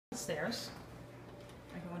downstairs.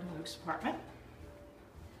 I go into Luke's apartment.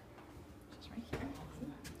 Just right here.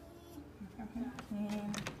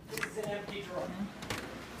 This is an empty drawer.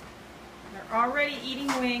 They're already eating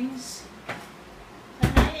wings.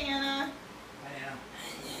 Hi, Anna. I am.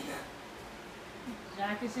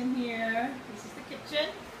 Jack is in here. This is the kitchen.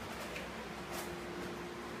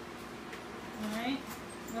 Alright.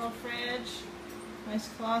 Little fridge. Nice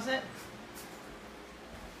closet.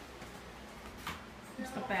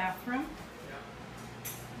 Here's the bathroom.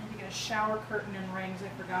 And you get a shower curtain and rings. I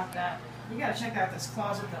forgot that. You gotta check out this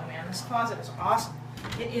closet though, man. This closet is awesome.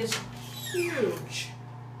 It is huge.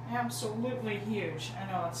 Absolutely huge.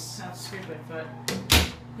 I know it sounds stupid, but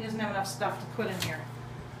he doesn't have enough stuff to put in here.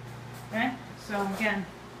 Okay? So again,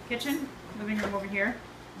 kitchen, living room over here.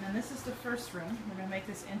 And then this is the first room. We're going to make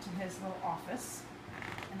this into his little office.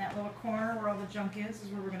 And that little corner where all the junk is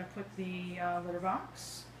where we're going to put the litter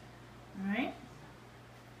box. Alright?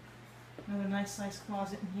 Another nice sized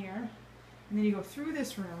closet in here. And then you go through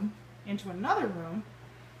this room into another room,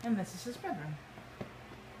 and this is his bedroom.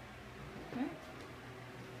 Okay?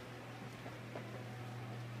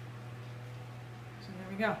 So there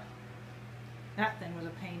we go. That thing was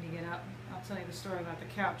a pain to get up. I'll tell you the story about the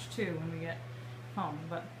couch too when we get home,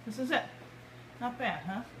 but this is it. Not bad,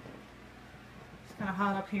 huh? It's kind of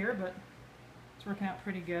hot up here, but it's working out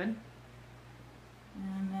pretty good.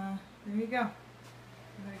 And there you go.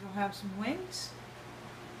 I'm going to go have some wings,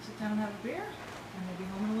 sit down and have a beer, and we'll be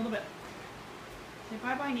home in a little bit. Say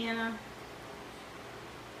bye-bye, Nana.